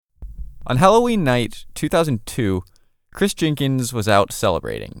On Halloween night 2002, Chris Jenkins was out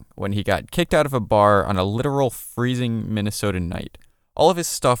celebrating when he got kicked out of a bar on a literal freezing Minnesota night. All of his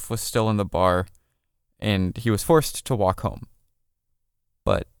stuff was still in the bar, and he was forced to walk home.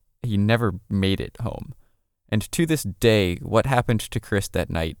 But he never made it home. And to this day, what happened to Chris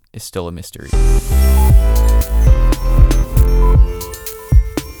that night is still a mystery.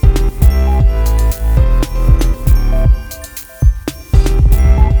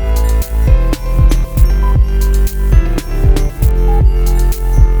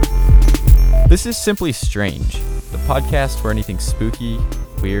 This is Simply Strange, the podcast where anything spooky,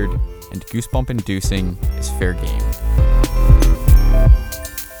 weird, and goosebump-inducing is fair game.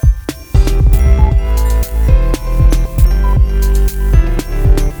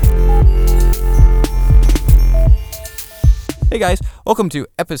 Hey guys, welcome to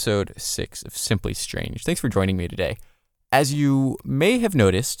episode 6 of Simply Strange. Thanks for joining me today. As you may have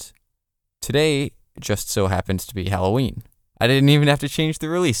noticed, today just so happens to be Halloween. I didn't even have to change the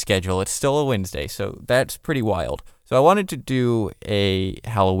release schedule. It's still a Wednesday, so that's pretty wild. So I wanted to do a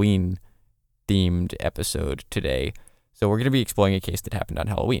Halloween-themed episode today. So we're going to be exploring a case that happened on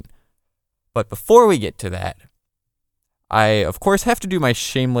Halloween. But before we get to that, I, of course, have to do my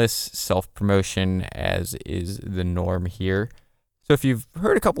shameless self-promotion, as is the norm here. So if you've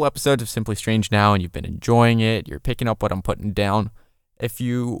heard a couple episodes of Simply Strange now and you've been enjoying it, you're picking up what I'm putting down, if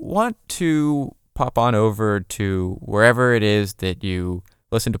you want to pop on over to wherever it is that you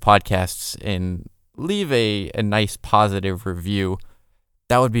listen to podcasts and leave a nice positive review,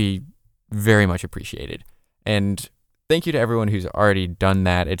 that would be very much appreciated. And thank you to everyone who's already done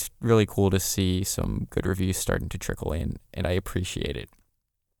that. It's really cool to see some good reviews starting to trickle in, and I appreciate it.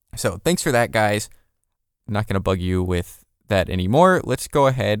 So thanks for that, guys. I'm not going to bug you with that anymore. Let's go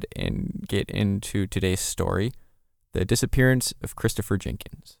ahead and get into today's story, the disappearance of Christopher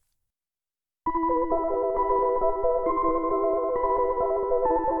Jenkins.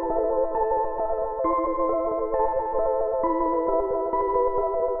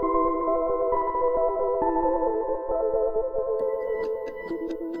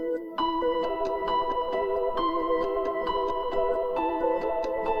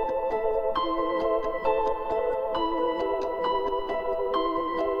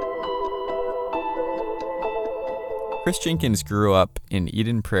 Chris Jenkins grew up in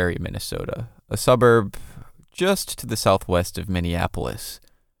Eden Prairie, Minnesota, a suburb just to the southwest of Minneapolis.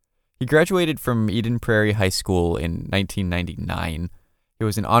 He graduated from Eden Prairie High School in 1999. He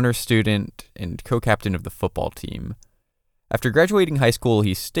was an honor student and co-captain of the football team. After graduating high school,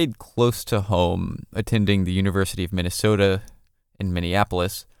 he stayed close to home, attending the University of Minnesota in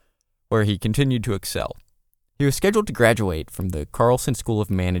Minneapolis, where he continued to excel. He was scheduled to graduate from the Carlson School of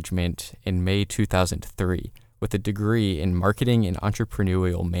Management in May 2003. With a degree in marketing and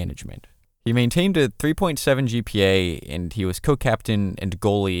entrepreneurial management. He maintained a 3.7 GPA, and he was co-captain and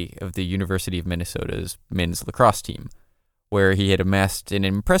goalie of the University of Minnesota's men's lacrosse team, where he had amassed an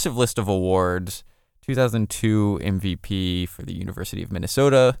impressive list of awards: 2002 MVP for the University of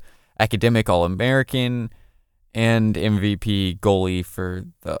Minnesota, Academic All-American, and MVP goalie for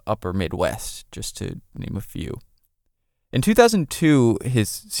the Upper Midwest, just to name a few. In 2002, his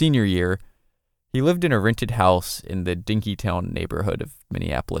senior year, he lived in a rented house in the Dinkytown neighborhood of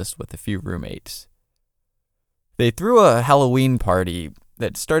Minneapolis with a few roommates. They threw a Halloween party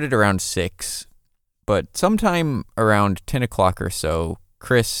that started around 6, but sometime around 10 o'clock or so,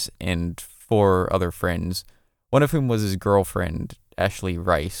 Chris and 4 other friends, one of whom was his girlfriend, Ashley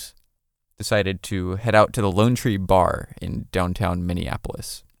Rice, decided to head out to the Lone Tree Bar in downtown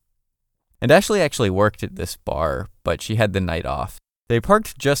Minneapolis. And Ashley actually worked at this bar, but she had the night off. They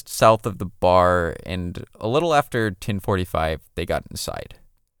parked just south of the bar, and a little after 10:45, they got inside.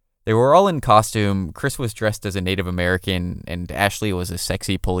 They were all in costume. Chris was dressed as a Native American, and Ashley was a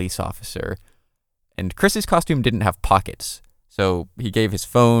sexy police officer. And Chris's costume didn't have pockets, so he gave his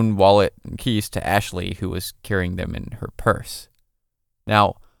phone, wallet, and keys to Ashley, who was carrying them in her purse.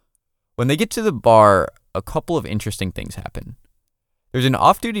 Now, when they get to the bar, a couple of interesting things happen. There's an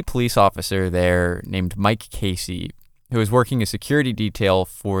off-duty police officer there named Mike Casey, who was working a security detail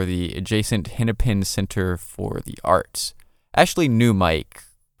for the adjacent Hennepin Center for the Arts. Ashley knew Mike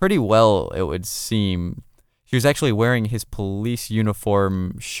pretty well, it would seem. She was actually wearing his police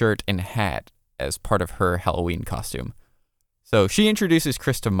uniform, shirt, and hat as part of her Halloween costume. So she introduces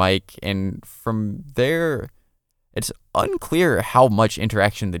Chris to Mike, and from there, it's unclear how much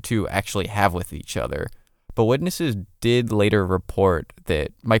interaction the two actually have with each other. But witnesses did later report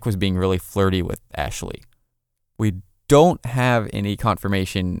that Mike was being really flirty with Ashley. We don't have any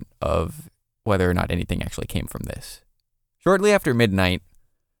confirmation of whether or not anything actually came from this. Shortly after midnight,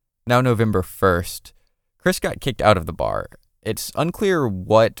 Now November 1st, Chris got kicked out of the bar. It's unclear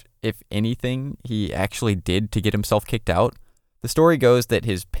what, if anything, he actually did to get himself kicked out. The story goes that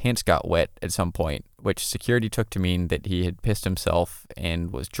his pants got wet at some point, which security took to mean that he had pissed himself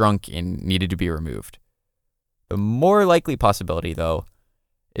and was drunk and needed to be removed. The more likely possibility, though,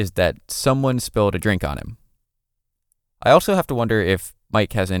 is that someone spilled a drink on him. I also have to wonder if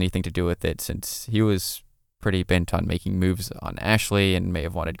Mike has anything to do with it, since he was pretty bent on making moves on Ashley and may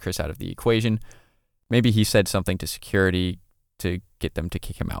have wanted Chris out of the equation. Maybe he said something to security to get them to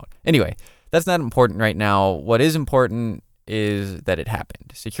kick him out. Anyway, that's not important right now. What is important is that it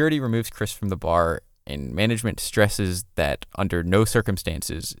happened. Security removes Chris from the bar, and management stresses that under no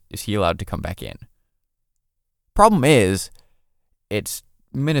circumstances is he allowed to come back in. Problem is, it's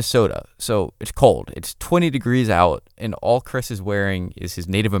Minnesota, so it's cold. It's 20 degrees out, and all Chris is wearing is his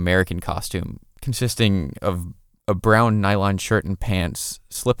Native American costume, consisting of a brown nylon shirt and pants,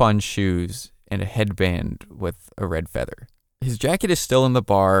 slip-on shoes, and a headband with a red feather. His jacket is still in the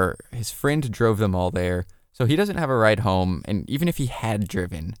bar. His friend drove them all there, so he doesn't have a ride home, and even if he had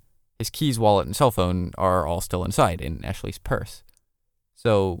driven, his keys, wallet, and cell phone are all still inside in Ashley's purse.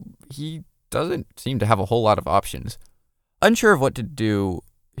 So he doesn't seem to have a whole lot of options. Unsure of what to do,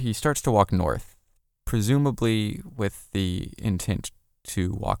 he starts to walk north, presumably with the intent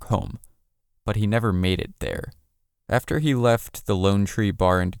to walk home, but he never made it there. After he left the Lone Tree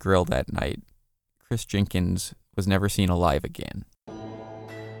Bar and Grill that night, Chris Jenkins was never seen alive again.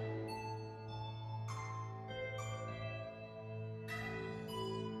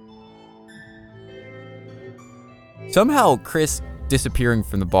 Somehow, Chris disappearing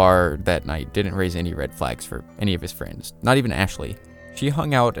from the bar that night didn't raise any red flags for any of his friends, not even Ashley. She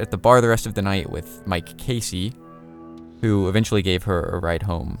hung out at the bar the rest of the night with Mike Casey, who eventually gave her a ride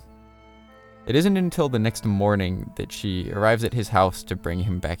home. It isn't until the next morning that she arrives at his house to bring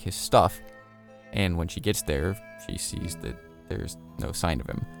him back his stuff, and when she gets there, she sees that there's no sign of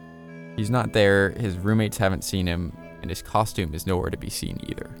him. He's not there, his roommates haven't seen him, and his costume is nowhere to be seen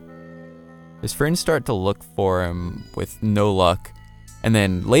either. His friends start to look for him with no luck, and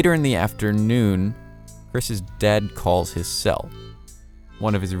then later in the afternoon, Chris's dad calls his cell.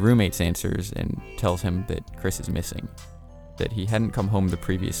 One of his roommates answers and tells him that Chris is missing, that he hadn't come home the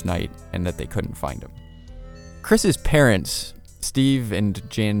previous night, and that they couldn't find him. Chris's parents, Steve and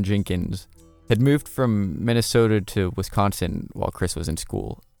Jan Jenkins, had moved from Minnesota to Wisconsin while Chris was in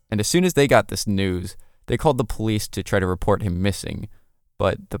school, and as soon as they got this news, they called the police to try to report him missing,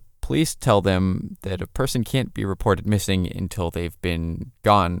 but the police tell them that a person can't be reported missing until they've been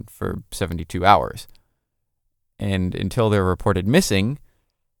gone for 72 hours. And until they're reported missing,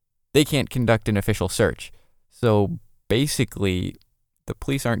 they can't conduct an official search. So basically, the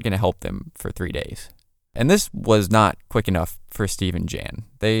police aren't going to help them for 3 days. And this was not quick enough for Steve and Jan.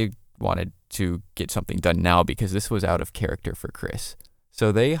 They wanted to get something done now because this was out of character for Chris.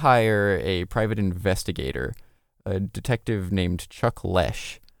 So they hire a private investigator, a detective named Chuck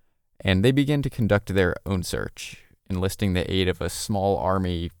Lesh, and they begin to conduct their own search, enlisting the aid of a small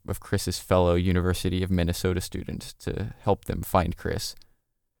army of Chris's fellow University of Minnesota students to help them find Chris.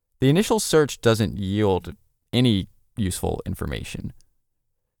 The initial search doesn't yield any useful information,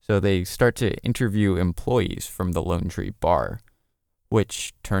 so they start to interview employees from the Lone Tree Bar,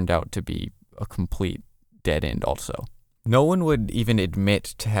 which turned out to be a complete dead end also. No one would even admit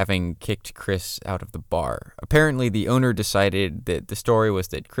to having kicked Chris out of the bar. Apparently, the owner decided that the story was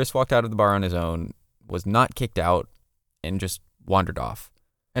that Chris walked out of the bar on his own, was not kicked out, and just wandered off.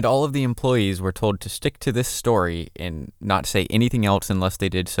 And all of the employees were told to stick to this story and not say anything else unless they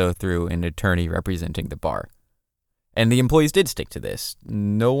did so through an attorney representing the bar. And the employees did stick to this.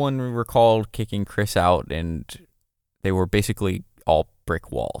 No one recalled kicking Chris out, and they were basically all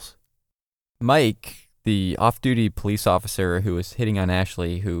brick walls. Mike, the off-duty police officer who was hitting on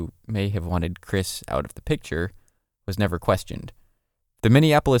Ashley, who may have wanted Chris out of the picture, was never questioned. The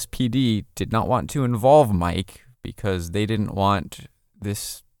Minneapolis PD did not want to involve Mike because they didn't want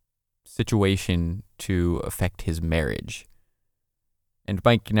this situation to affect his marriage. And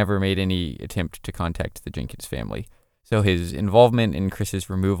Mike never made any attempt to contact the Jenkins family, so his involvement in Chris's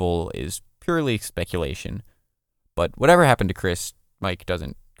removal is purely speculation. But whatever happened to Chris, Mike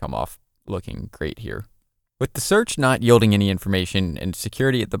doesn't come off looking great here. With the search not yielding any information and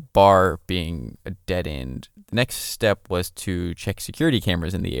security at the bar being a dead end, the next step was to check security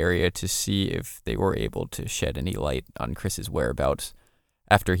cameras in the area to see if they were able to shed any light on Chris's whereabouts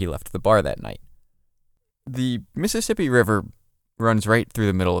after he left the bar that night. The Mississippi River runs right through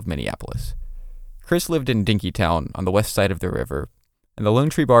the middle of Minneapolis. Chris lived in Dinkytown on the west side of the river, and the Lone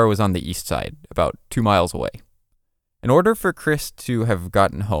Tree Bar was on the east side, about 2 miles away. In order for Chris to have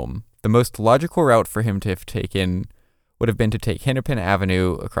gotten home, the most logical route for him to have taken would have been to take Hennepin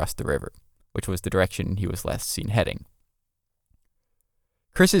Avenue across the river, which was the direction he was last seen heading.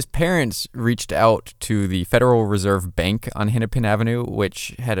 Chris's parents reached out to the Federal Reserve Bank on Hennepin Avenue,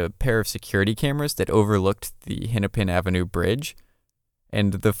 which had a pair of security cameras that overlooked the Hennepin Avenue bridge,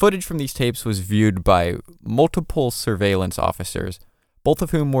 and the footage from these tapes was viewed by multiple surveillance officers, both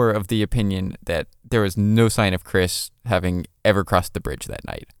of whom were of the opinion that there was no sign of Chris having ever crossed the bridge that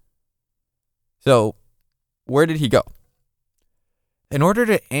night. So, where did he go? In order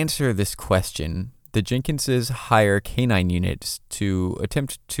to answer this question, the Jenkinses hire canine units to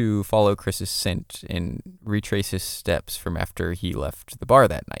attempt to follow Chris's scent and retrace his steps from after he left the bar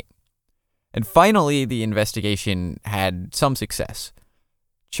that night. And finally, the investigation had some success.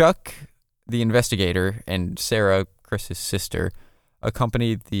 Chuck, the investigator, and Sarah, Chris's sister,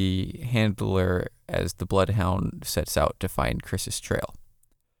 accompanied the handler as the bloodhound sets out to find Chris's trail.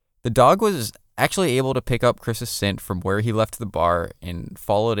 The dog was actually able to pick up Chris's scent from where he left the bar and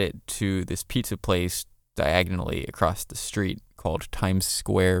followed it to this pizza place diagonally across the street called Times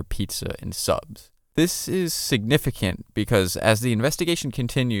Square Pizza and Subs. This is significant because as the investigation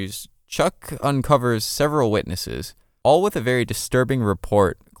continues, Chuck uncovers several witnesses, all with a very disturbing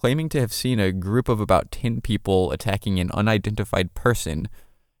report claiming to have seen a group of about 10 people attacking an unidentified person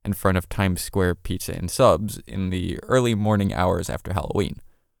in front of Times Square Pizza and Subs in the early morning hours after Halloween.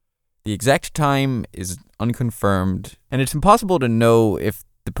 The exact time is unconfirmed, and it's impossible to know if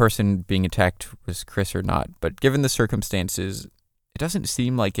the person being attacked was Chris or not, but given the circumstances, it doesn't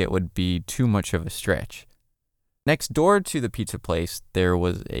seem like it would be too much of a stretch. Next door to the pizza place, there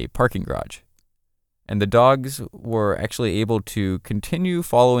was a parking garage, and the dogs were actually able to continue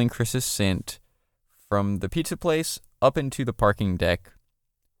following Chris's scent from the pizza place up into the parking deck,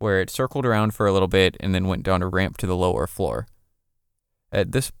 where it circled around for a little bit and then went down a ramp to the lower floor.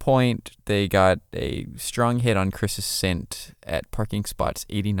 At this point, they got a strong hit on Chris's scent at parking spots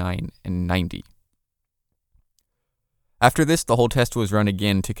 89 and 90. After this, the whole test was run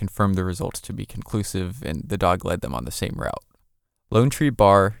again to confirm the results to be conclusive, and the dog led them on the same route. Lone Tree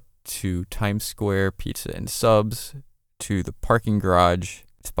Bar to Times Square Pizza and Subs to the parking garage,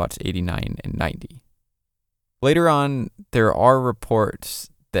 spots 89 and 90. Later on, there are reports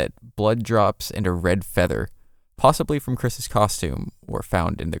that blood drops and a red feather, possibly from Chris's costume, were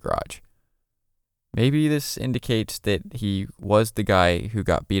found in the garage. Maybe this indicates that he was the guy who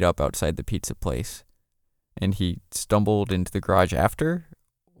got beat up outside the pizza place, and he stumbled into the garage after,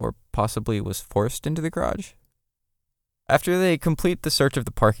 or possibly was forced into the garage. After they complete the search of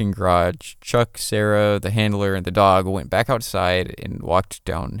the parking garage, Chuck, Sarah, the handler, and the dog went back outside and walked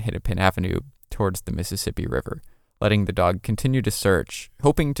down Hennepin Avenue towards the Mississippi River, letting the dog continue to search,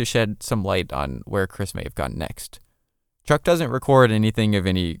 hoping to shed some light on where Chris may have gone next. Chuck doesn't record anything of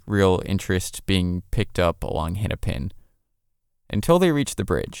any real interest being picked up along Hennepin until they reach the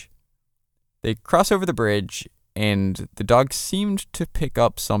bridge. They cross over the bridge, and the dog seemed to pick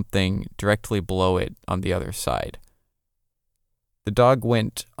up something directly below it on the other side. The dog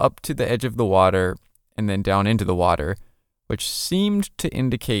went up to the edge of the water and then down into the water, which seemed to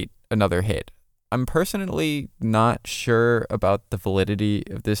indicate another hit. I'm personally not sure about the validity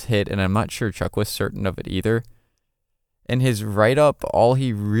of this hit, and I'm not sure Chuck was certain of it either. In his write-up, all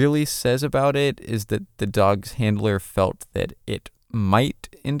he really says about it is that the dog's handler felt that it might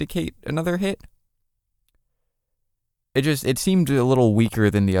indicate another hit. It seemed a little weaker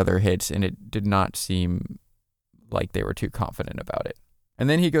than the other hits, and it did not seem like they were too confident about it. And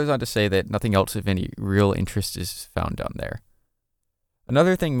then he goes on to say that nothing else of any real interest is found down there.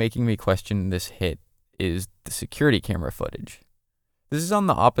 Another thing making me question this hit is the security camera footage. This is on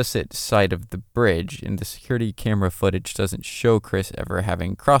the opposite side of the bridge, and the security camera footage doesn't show Chris ever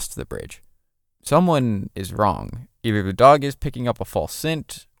having crossed the bridge. Someone is wrong. Either the dog is picking up a false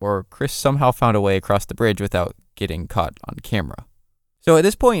scent, or Chris somehow found a way across the bridge without getting caught on camera. So at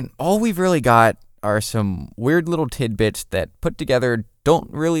this point, all we've really got are some weird little tidbits that put together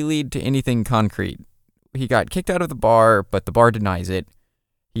don't really lead to anything concrete. He got kicked out of the bar, but the bar denies it.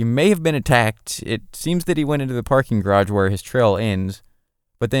 He may have been attacked. It seems that he went into the parking garage where his trail ends,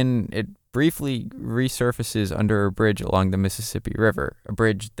 but then it briefly resurfaces under a bridge along the Mississippi River, a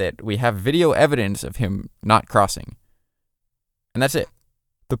bridge that we have video evidence of him not crossing. And that's it.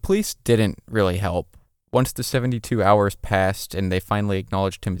 The police didn't really help. Once the 72 hours passed and they finally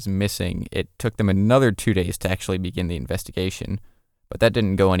acknowledged him as missing, it took them another 2 days to actually begin the investigation, but that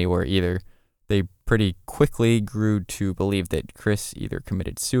didn't go anywhere either. They pretty quickly grew to believe that Chris either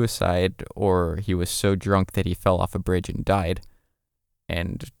committed suicide or he was so drunk that he fell off a bridge and died.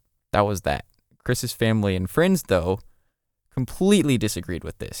 And that was that. Chris's family and friends, though, completely disagreed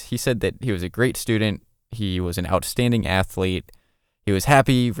with this. He said that he was a great student, he was an outstanding athlete, he was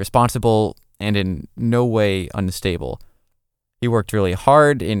happy, responsible, and in no way unstable. He worked really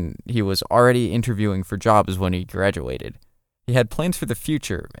hard, and he was already interviewing for jobs when he graduated. He had plans for the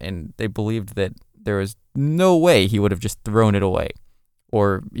future, and they believed that there was no way he would have just thrown it away,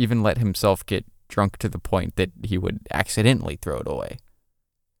 or even let himself get drunk to the point that he would accidentally throw it away.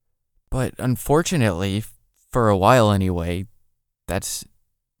 But unfortunately, for a while anyway, that's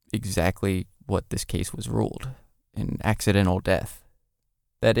exactly what this case was ruled, an accidental death.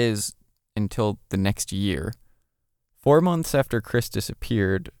 That is, until the next year. 4 months after Chris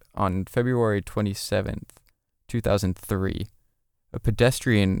disappeared, on February 27th, 2003, a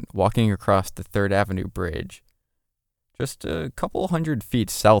pedestrian walking across the 3rd Avenue Bridge, just a couple hundred feet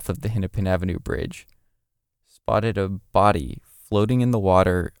south of the Hennepin Avenue Bridge, spotted a body floating in the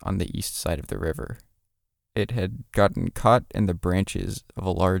water on the east side of the river. It had gotten caught in the branches of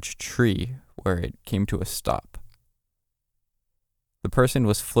a large tree where it came to a stop. The person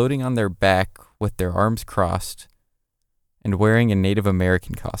was floating on their back with their arms crossed and wearing a Native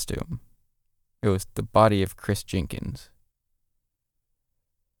American costume. It was the body of Chris Jenkins.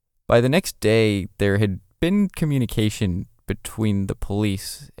 By the next day, there had been communication between the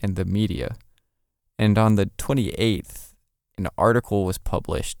police and the media, and on the 28th, an article was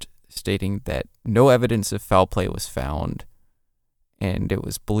published stating that no evidence of foul play was found, and it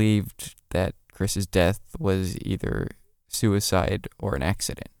was believed that Chris's death was either suicide or an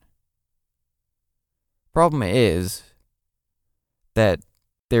accident. Problem is that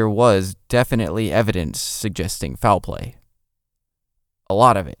there was definitely evidence suggesting foul play. A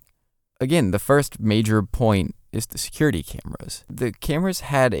lot of it. Again, the first major point is the security cameras. The cameras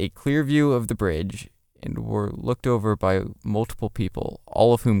had a clear view of the bridge and were looked over by multiple people,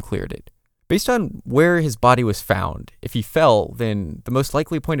 all of whom cleared it. Based on where his body was found, if he fell, then the most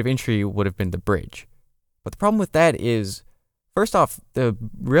likely point of entry would have been the bridge. But the problem with that is, first off, the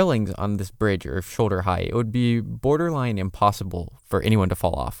railings on this bridge are shoulder high. It would be borderline impossible for anyone to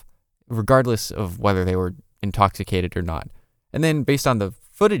fall off, regardless of whether they were intoxicated or not. And then based on the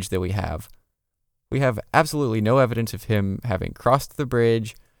footage that we have absolutely no evidence of him having crossed the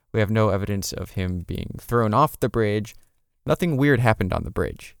bridge. We have no evidence of him being thrown off the bridge. Nothing weird happened on the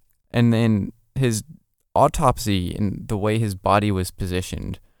bridge. And then his autopsy and the way his body was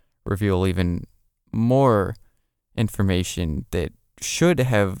positioned reveal even more information that should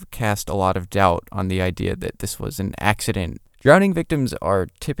have cast a lot of doubt on the idea that this was an accident. Drowning victims are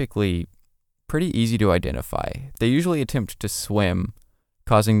typically pretty easy to identify. They usually attempt to swim,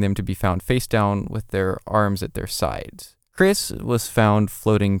 causing them to be found face down with their arms at their sides. Chris was found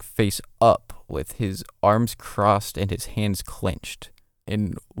floating face up with his arms crossed and his hands clenched.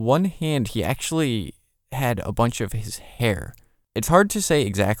 In one hand, he actually had a bunch of his hair. It's hard to say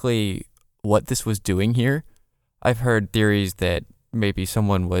exactly what this was doing here. I've heard theories that maybe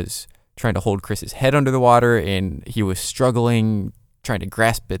someone was trying to hold Chris's head under the water and he was struggling, trying to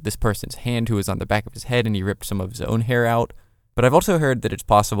grasp at this person's hand who was on the back of his head, and he ripped some of his own hair out. But I've also heard that it's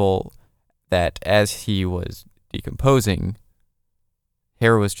possible that as he was decomposing,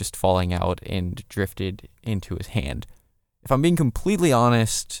 hair was just falling out and drifted into his hand. If I'm being completely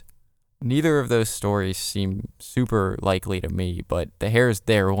honest, neither of those stories seem super likely to me, but the hair is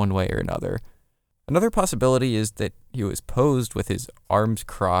there one way or another. Another possibility is that he was posed with his arms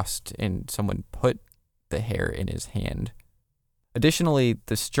crossed and someone put the hair in his hand. Additionally,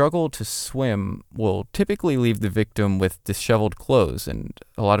 the struggle to swim will typically leave the victim with disheveled clothes, and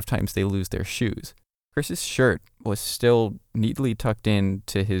a lot of times they lose their shoes. Chris's shirt was still neatly tucked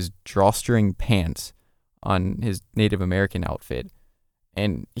into his drawstring pants on his Native American outfit,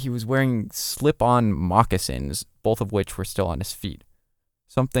 and he was wearing slip-on moccasins, both of which were still on his feet.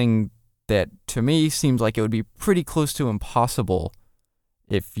 Something that, to me, seems like it would be pretty close to impossible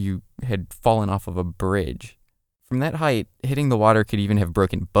if you had fallen off of a bridge. From that height, hitting the water could even have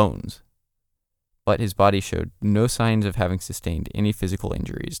broken bones. But his body showed no signs of having sustained any physical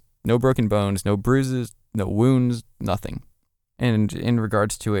injuries. No broken bones, no bruises, no wounds, nothing. And in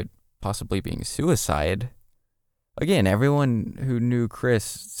regards to it possibly being suicide, again, everyone who knew Chris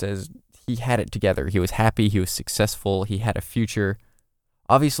says he had it together. He was happy, he was successful, he had a future.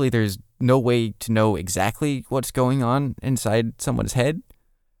 Obviously, there's no way to know exactly what's going on inside someone's head,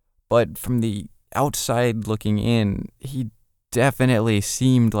 but from the outside looking in, he definitely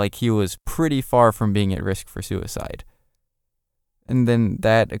seemed like he was pretty far from being at risk for suicide. And then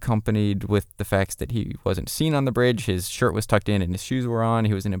that accompanied with the facts that he wasn't seen on the bridge, his shirt was tucked in and his shoes were on,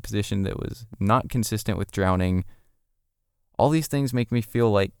 he was in a position that was not consistent with drowning. All these things make me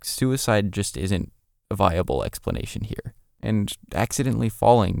feel like suicide just isn't a viable explanation here. and accidentally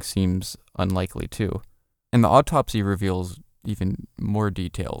falling seems unlikely too. And the autopsy reveals even more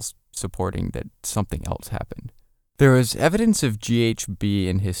details supporting that something else happened. There was evidence of GHB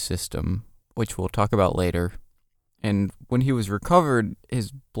in his system, which we'll talk about later, and when he was recovered,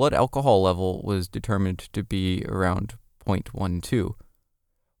 his blood alcohol level was determined to be around 0.12,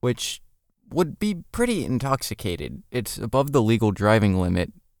 which would be pretty intoxicated. It's above the legal driving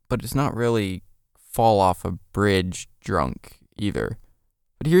limit, but it's not really fall off a bridge drunk either.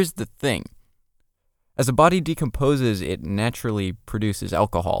 But here's the thing. As a body decomposes, it naturally produces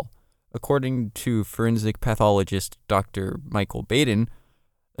alcohol. According to forensic pathologist Dr. Michael Baden,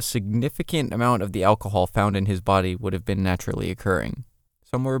 a significant amount of the alcohol found in his body would have been naturally occurring,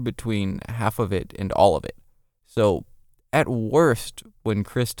 somewhere between half of it and all of it. So, at worst, when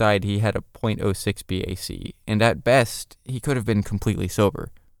Chris died, he had a 0.06 BAC, and at best, he could have been completely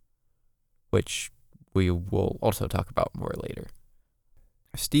sober, which we will also talk about more later.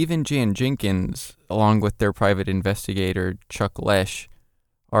 Steve and Jan Jenkins, along with their private investigator, Chuck Lesh,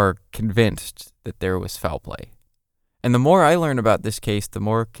 are convinced that there was foul play. And the more I learn about this case, the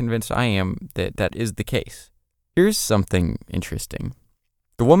more convinced I am that that is the case. Here's something interesting.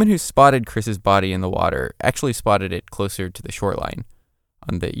 The woman who spotted Chris's body in the water actually spotted it closer to the shoreline,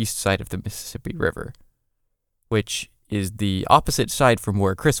 on the east side of the Mississippi River, which is the opposite side from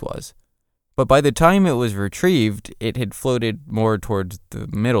where Chris was. But by the time it was retrieved, it had floated more towards the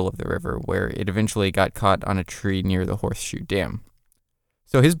middle of the river, where it eventually got caught on a tree near the Horseshoe Dam.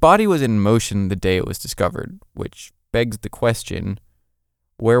 So his body was in motion the day it was discovered, which begs the question,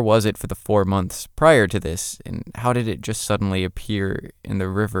 where was it for the 4 months prior to this, and how did it just suddenly appear in the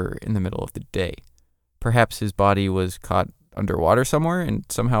river in the middle of the day? Perhaps his body was caught underwater somewhere, and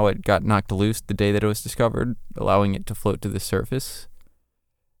somehow it got knocked loose the day that it was discovered, allowing it to float to the surface.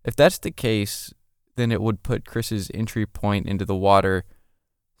 If that's the case, then it would put Chris's entry point into the water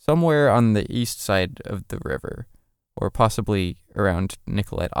somewhere on the east side of the river, or possibly around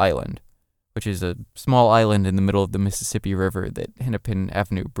Nicollet Island, which is a small island in the middle of the Mississippi River that Hennepin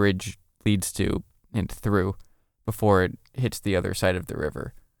Avenue Bridge leads to and through before it hits the other side of the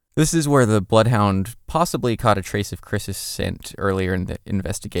river. This is where the bloodhound possibly caught a trace of Chris's scent earlier in the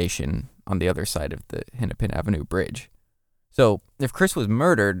investigation on the other side of the Hennepin Avenue Bridge. So, if Chris was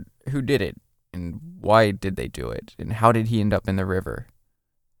murdered, who did it? And why did they do it? And how did he end up in the river?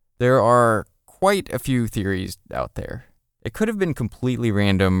 There are quite a few theories out there. It could have been completely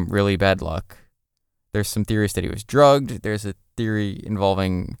random, really bad luck. There's some theories that he was drugged. There's a theory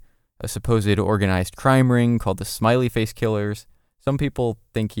involving a supposed organized crime ring called the Smiley Face Killers. Some people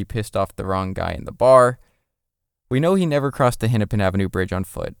think he pissed off the wrong guy in the bar. We know he never crossed the Hennepin Avenue Bridge on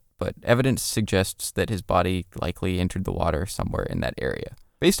foot, but evidence suggests that his body likely entered the water somewhere in that area.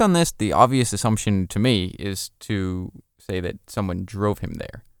 Based on this, the obvious assumption to me is to say that someone drove him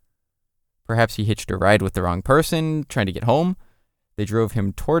there. Perhaps he hitched a ride with the wrong person, trying to get home. They drove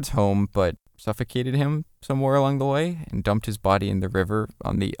him towards home, but suffocated him somewhere along the way and dumped his body in the river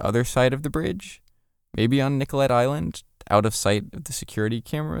on the other side of the bridge, maybe on Nicollet Island, out of sight of the security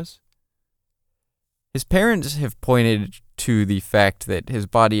cameras. His parents have pointed to the fact that his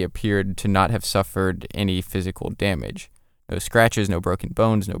body appeared to not have suffered any physical damage. No scratches, no broken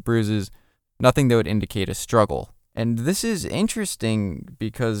bones, no bruises, nothing that would indicate a struggle. And this is interesting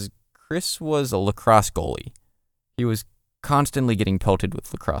because Chris was a lacrosse goalie. He was constantly getting pelted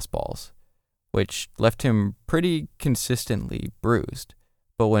with lacrosse balls, which left him pretty consistently bruised.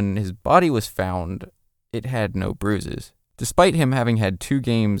 But when his body was found, it had no bruises, despite him having had 2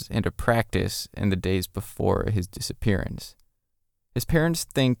 games and a practice in the days before his disappearance. His parents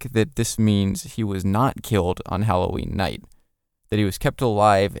think that this means he was not killed on Halloween night, that he was kept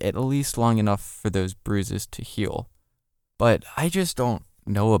alive at least long enough for those bruises to heal. But I just don't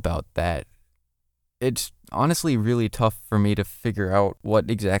know about that. It's honestly really tough for me to figure out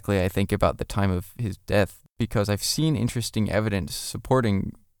what exactly I think about the time of his death, because I've seen interesting evidence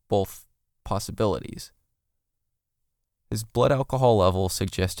supporting both possibilities. His blood alcohol level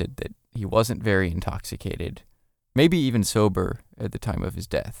suggested that he wasn't very intoxicated, maybe even sober at the time of his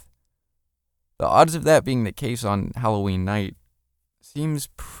death. The odds of that being the case on Halloween night seems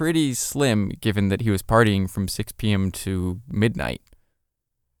pretty slim, given that he was partying from 6 p.m. to midnight.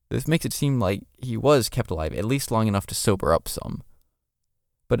 This makes it seem like he was kept alive at least long enough to sober up some.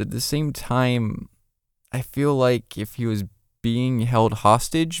 But at the same time, I feel like if he was being held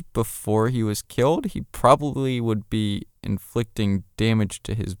hostage before he was killed, he probably would be inflicting damage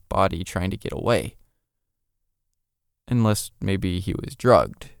to his body trying to get away. Unless maybe he was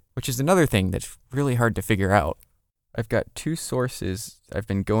drugged, which is another thing that's really hard to figure out. I've got 2 sources I've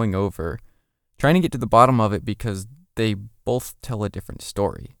been going over, trying to get to the bottom of it because they both tell a different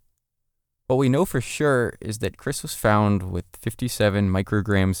story. What we know for sure is that Chris was found with 57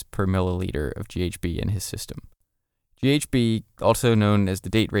 micrograms per milliliter of GHB in his system. GHB, also known as the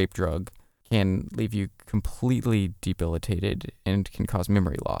date rape drug, can leave you completely debilitated and can cause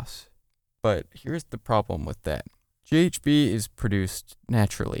memory loss. But here's the problem with that. GHB is produced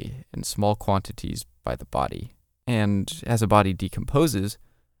naturally in small quantities by the body, and as a body decomposes,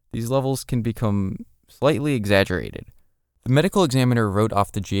 these levels can become slightly exaggerated. The medical examiner wrote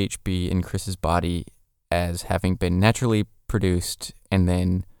off the GHB in Chris's body as having been naturally produced and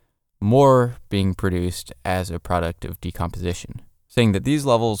then more being produced as a product of decomposition, saying that these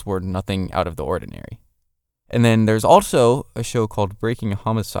levels were nothing out of the ordinary. And then there's also a show called Breaking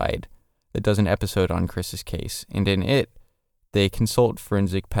Homicide that does an episode on Chris's case, and in it, they consult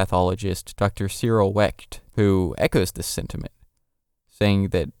forensic pathologist Dr. Cyril Wecht, who echoes this sentiment, saying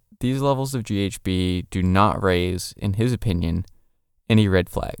that these levels of GHB do not raise, in his opinion, any red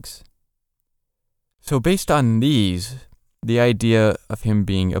flags. So based on these, the idea of him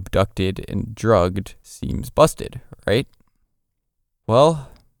being abducted and drugged seems busted, right? Well,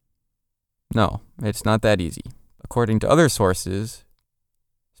 no, it's not that easy. According to other sources,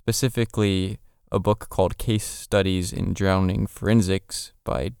 specifically a book called Case Studies in Drowning Forensics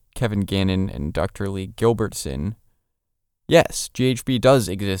by Kevin Gannon and Dr. Lee Gilbertson, yes, GHB does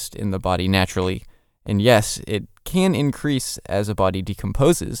exist in the body naturally, and yes, it can increase as a body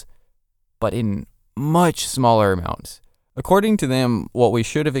decomposes, but in much smaller amounts. According to them, what we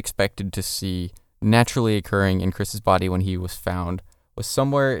should have expected to see naturally occurring in Chris's body when he was found was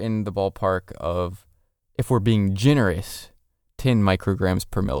somewhere in the ballpark of, if we're being generous, 10 micrograms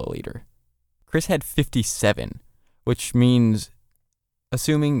per milliliter. Chris had 57, which means,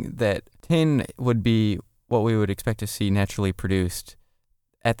 assuming that 10 would be what we would expect to see naturally produced,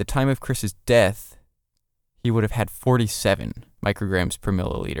 at the time of Chris's death, he would have had 47 micrograms per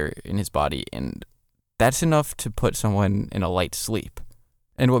milliliter in his body, and that's enough to put someone in a light sleep.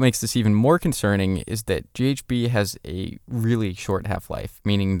 And what makes this even more concerning is that GHB has a really short half-life,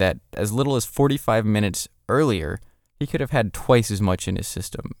 meaning that as little as 45 minutes earlier, he could have had twice as much in his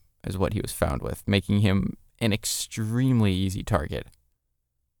system as what he was found with, making him an extremely easy target.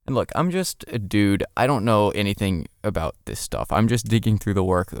 And look, I'm just a dude. I don't know anything about this stuff. I'm just digging through the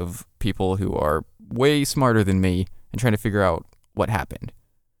work of people who are way smarter than me and trying to figure out what happened.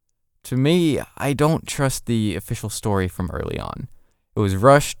 To me, I don't trust the official story from early on. It was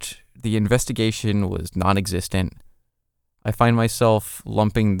rushed. The investigation was non-existent. I find myself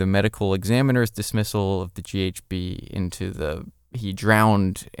lumping the medical examiner's dismissal of the GHB into the he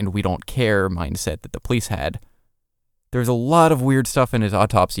drowned and we don't care mindset that the police had. There's a lot of weird stuff in his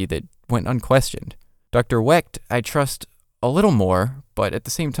autopsy that went unquestioned. Dr. Wecht, I trust a little more, but at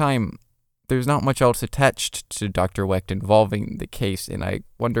the same time, there's not much else attached to Dr. Wecht involving the case, and I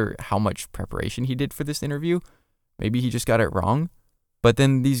wonder how much preparation he did for this interview. Maybe he just got it wrong. But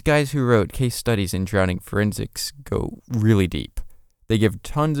then these guys who wrote Case Studies in Drowning Forensics go really deep. They give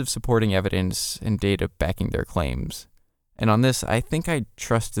tons of supporting evidence and data backing their claims. And on this, I think I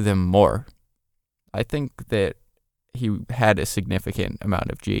trust them more. I think that he had a significant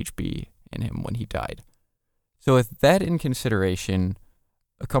amount of GHB in him when he died. So with that in consideration,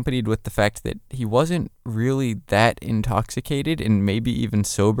 accompanied with the fact that he wasn't really that intoxicated and maybe even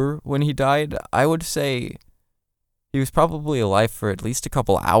sober when he died, I would say he was probably alive for at least a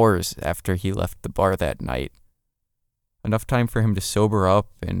couple hours after he left the bar that night. Enough time for him to sober up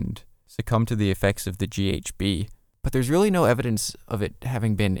and succumb to the effects of the GHB. But there's really no evidence of it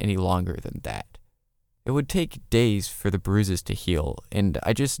having been any longer than that. It would take days for the bruises to heal, and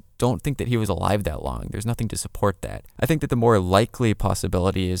I just don't think that he was alive that long. There's nothing to support that. I think that the more likely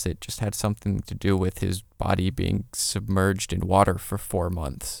possibility is it just had something to do with his body being submerged in water for 4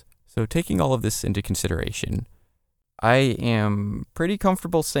 months. So taking all of this into consideration, I am pretty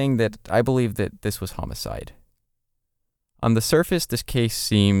comfortable saying that I believe that this was homicide. On the surface, this case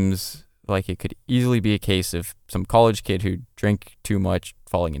seems like it could easily be a case of some college kid who drank too much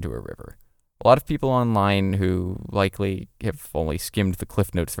falling into a river. A lot of people online who likely have only skimmed the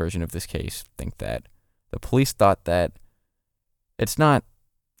Cliff Notes version of this case think that. The police thought that. It's not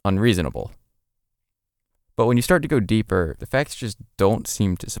unreasonable. But when you start to go deeper, the facts just don't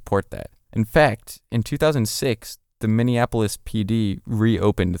seem to support that. In fact, in 2006, the Minneapolis PD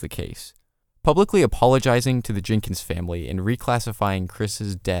reopened the case, publicly apologizing to the Jenkins family and reclassifying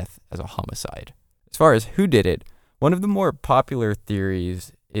Chris's death as a homicide. As far as who did it, one of the more popular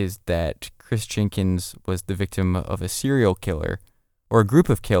theories is that Chris Jenkins was the victim of a serial killer, or a group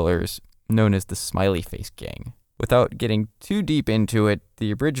of killers known as the Smiley Face Gang, Without getting too deep into it, the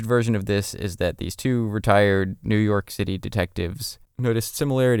abridged version of this is that these two retired New York City detectives noticed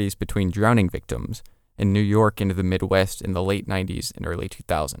similarities between drowning victims in New York and the Midwest in the late 90s and early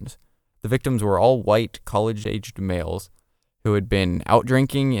 2000s. The victims were all white, college-aged males who had been out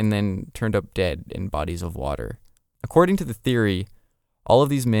drinking and then turned up dead in bodies of water. According to the theory, all of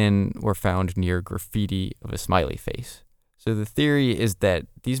these men were found near graffiti of a smiley face. So the theory is that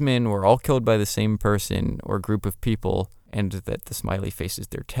these men were all killed by the same person or group of people, and that the smiley face is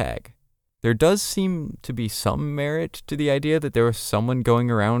their tag. There does seem to be some merit to the idea that there was someone going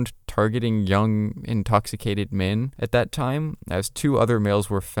around targeting young, intoxicated men at that time, as 2 other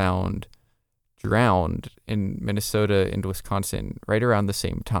males were found drowned in Minnesota and Wisconsin right around the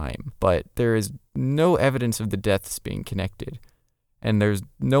same time. But there is no evidence of the deaths being connected. And there's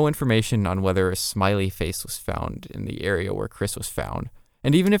no information on whether a smiley face was found in the area where Chris was found.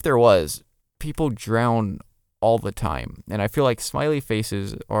 And even if there was, people drown all the time. And I feel like smiley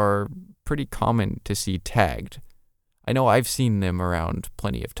faces are pretty common to see tagged. I know I've seen them around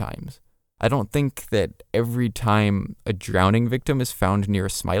plenty of times. I don't think that every time a drowning victim is found near a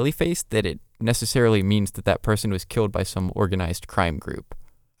smiley face that it necessarily means that that person was killed by some organized crime group.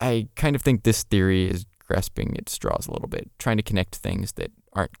 I kind of think this theory is grasping at straws a little bit, trying to connect things that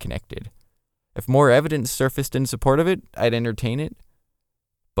aren't connected. If more evidence surfaced in support of it, I'd entertain it,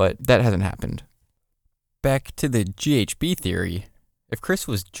 but that hasn't happened. Back to the GHB theory. If Chris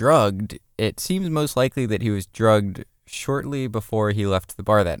was drugged, it seems most likely that he was drugged shortly before he left the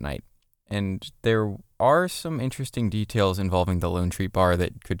bar that night. And there are some interesting details involving the Lone Tree Bar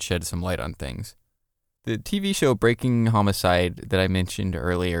that could shed some light on things. The TV show Breaking Homicide that I mentioned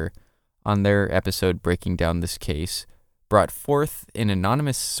earlier, on their episode breaking down this case, brought forth an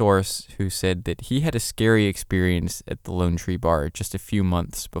anonymous source who said that he had a scary experience at the Lone Tree Bar just a few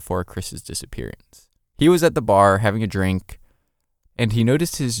months before Chris's disappearance. He was at the bar having a drink, and he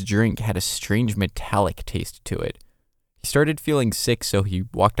noticed his drink had a strange metallic taste to it. He started feeling sick, so he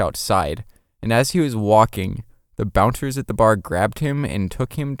walked outside, and as he was walking, the bouncers at the bar grabbed him and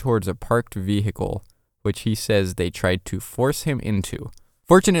took him towards a parked vehicle, which he says they tried to force him into.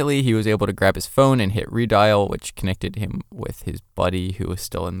 Fortunately, he was able to grab his phone and hit redial, which connected him with his buddy who was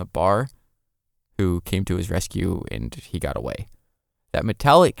still in the bar, who came to his rescue, and he got away. That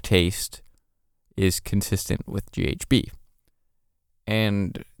metallic taste is consistent with GHB.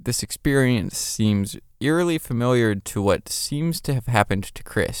 And this experience seems eerily familiar to what seems to have happened to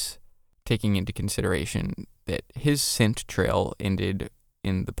Chris, taking into consideration that his scent trail ended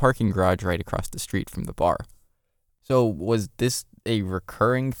in the parking garage right across the street from the bar. So was this a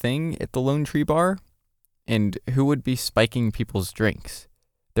recurring thing at the Lone Tree Bar? And who would be spiking people's drinks?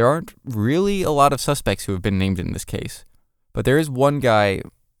 There aren't really a lot of suspects who have been named in this case, but there is one guy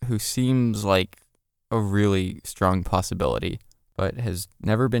who seems like a really strong possibility, but has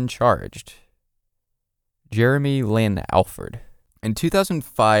never been charged. Jeremy Lynn Alford. In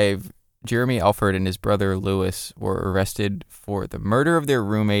 2005, Jeremy Alford and his brother Lewis were arrested for the murder of their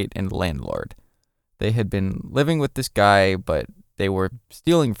roommate and landlord. They had been living with this guy, but they were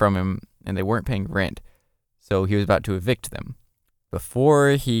stealing from him and they weren't paying rent, so he was about to evict them.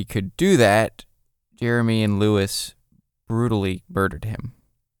 Before he could do that, Jeremy and Lewis brutally murdered him.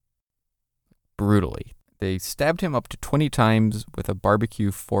 Brutally. They stabbed him up to 20 times with a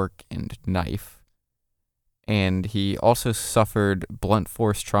barbecue fork and knife, and he also suffered blunt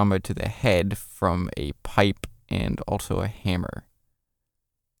force trauma to the head from a pipe and also a hammer.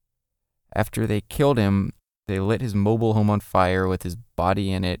 After they killed him, they lit his mobile home on fire with his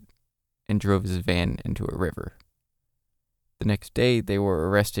body in it and drove his van into a river. The next day, they were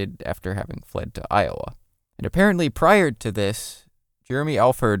arrested after having fled to Iowa. And apparently prior to this, Jeremy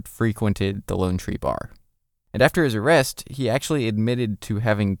Alford frequented the Lone Tree Bar. And after his arrest, he actually admitted to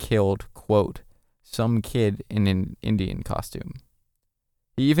having killed, quote, some kid in an Indian costume.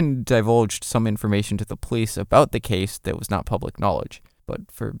 He even divulged some information to the police about the case that was not public knowledge.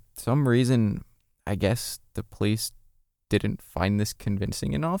 But for some reason, I guess the police didn't find this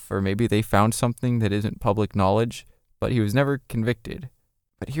convincing enough, or maybe they found something that isn't public knowledge, but he was never convicted.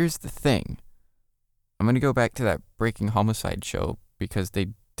 But here's the thing. I'm going to go back to that Breaking Homicide show because they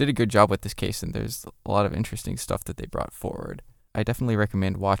did a good job with this case and there's a lot of interesting stuff that they brought forward. I definitely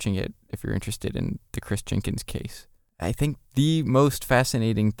recommend watching it if you're interested in the Chris Jenkins case. I think the most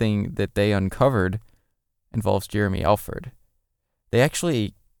fascinating thing that they uncovered involves Jeremy Alford. They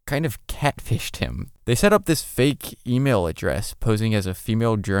actually kind of catfished him. They set up this fake email address posing as a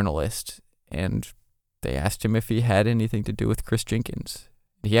female journalist, and they asked him if he had anything to do with Chris Jenkins.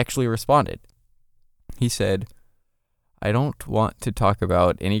 He actually responded. He said, "I don't want to talk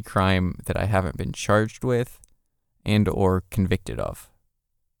about any crime that I haven't been charged with. and or convicted of.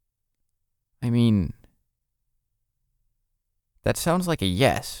 I mean, that sounds like a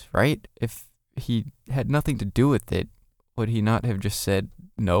yes, right? If he had nothing to do with it, would he not have just said,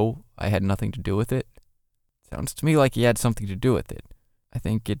 no, I had nothing to do with it? Sounds to me like he had something to do with it. I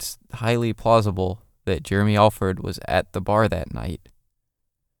think it's highly plausible that Jeremy Alford was at the bar that night.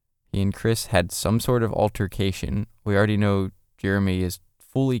 He and Chris had some sort of altercation. We already know Jeremy is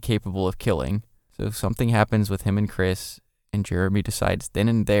fully capable of killing, so if something happens with him and Chris, and Jeremy decides then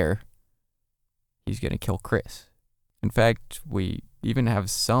and there he's going to kill Chris. In fact, we even have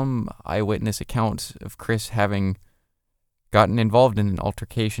some eyewitness accounts of Chris having gotten involved in an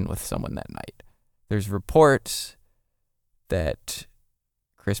altercation with someone that night. There's reports that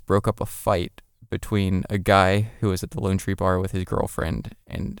Chris broke up a fight between a guy who was at the Lone Tree Bar with his girlfriend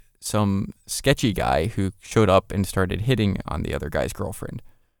and some sketchy guy who showed up and started hitting on the other guy's girlfriend.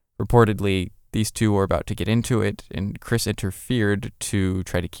 Reportedly, these two were about to get into it, and Chris interfered to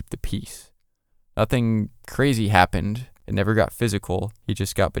try to keep the peace. Nothing crazy happened. It never got physical. He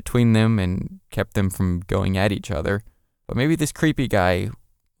just got between them and kept them from going at each other. But maybe this creepy guy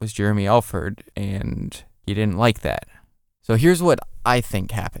was Jeremy Alford, and he didn't like that. So here's what I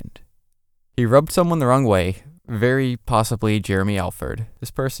think happened. He rubbed someone the wrong way, very possibly Jeremy Alford.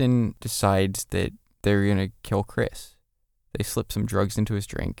 This person decides that they're going to kill Chris. They slip some drugs into his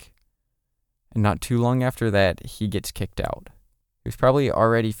drink. And not too long after that, he gets kicked out. He was probably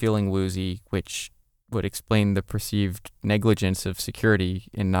already feeling woozy, which would explain the perceived negligence of security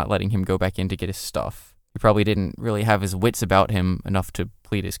in not letting him go back in to get his stuff. He probably didn't really have his wits about him enough to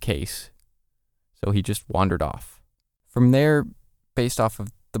plead his case. So he just wandered off. From there, based off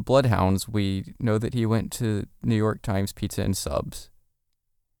of the bloodhounds, we know that he went to New York Times Pizza and Subs.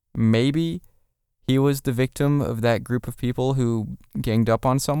 Maybe he was the victim of that group of people who ganged up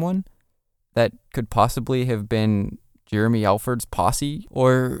on someone. That could possibly have been Jeremy Alford's posse,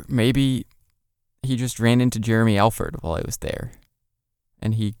 or maybe he just ran into Jeremy Alford while I was there,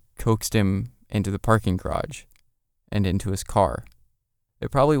 and he coaxed him into the parking garage and into his car.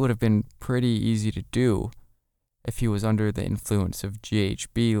 It probably would have been pretty easy to do if he was under the influence of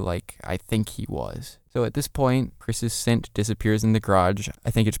GHB like I think he was. So at this point, Chris's scent disappears in the garage.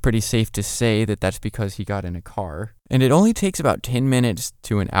 I think it's pretty safe to say that that's because he got in a car. And it only takes about 10 minutes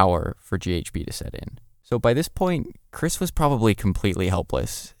to an hour for GHB to set in. So by this point, Chris was probably completely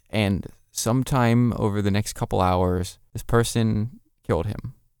helpless, and sometime over the next couple hours, this person killed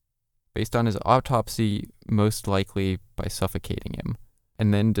him. Based on his autopsy, most likely by suffocating him,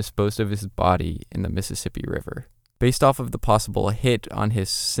 and then disposed of his body in the Mississippi River. Based off of the possible hit on his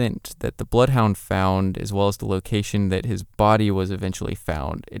scent that the bloodhound found, as well as the location that his body was eventually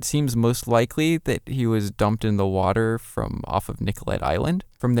found, it seems most likely that he was dumped in the water from off of Nicollet Island.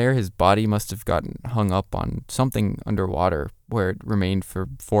 From there, his body must have gotten hung up on something underwater, where it remained for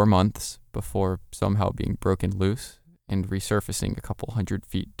 4 months before somehow being broken loose and resurfacing a couple 100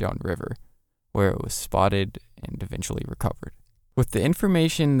 feet downriver, where it was spotted and eventually recovered. With the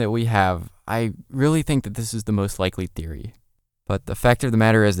information that we have, I really think that this is the most likely theory. But the fact of the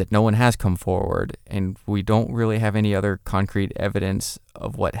matter is that no one has come forward, and we don't really have any other concrete evidence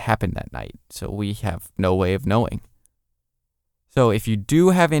of what happened that night, so we have no way of knowing. So if you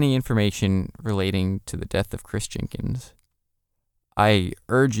do have any information relating to the death of Chris Jenkins, I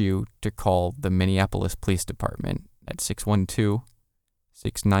urge you to call the Minneapolis Police Department at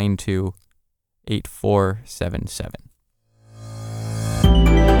 612-692-8477.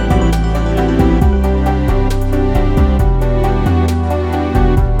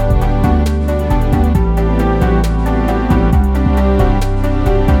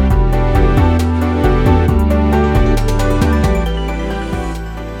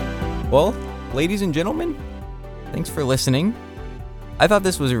 Well, ladies and gentlemen, thanks for listening. I thought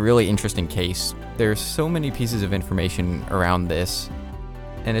this was a really interesting case. There's so many pieces of information around this,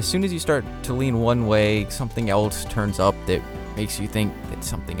 and as soon as you start to lean one way, something else turns up that makes you think that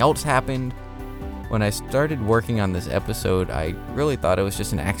something else happened. When I started working on this episode, I really thought it was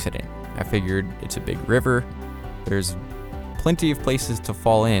just an accident. I figured it's a big river. There's plenty of places to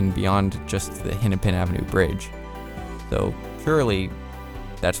fall in beyond just the Hennepin Avenue Bridge. So surely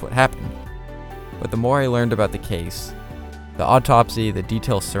that's what happened. But the more I learned about the case, the autopsy, the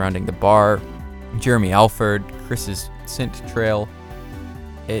details surrounding the bar, Jeremy Alford, Chris's scent trail,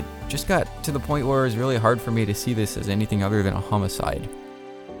 it just got to the point where it was really hard for me to see this as anything other than a homicide.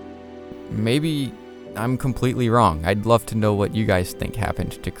 Maybe I'm completely wrong. I'd love to know what you guys think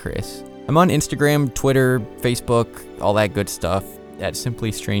happened to Chris. I'm on Instagram, Twitter, Facebook, all that good stuff at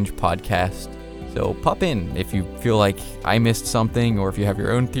Simply Strange Podcast. So pop in if you feel like I missed something or if you have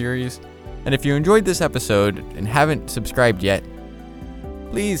your own theories. And if you enjoyed this episode and haven't subscribed yet,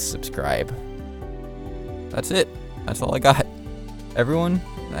 please subscribe. That's it. That's all I got. Everyone,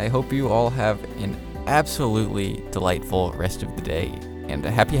 I hope you all have an absolutely delightful rest of the day, and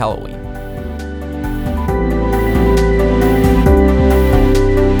a happy Halloween.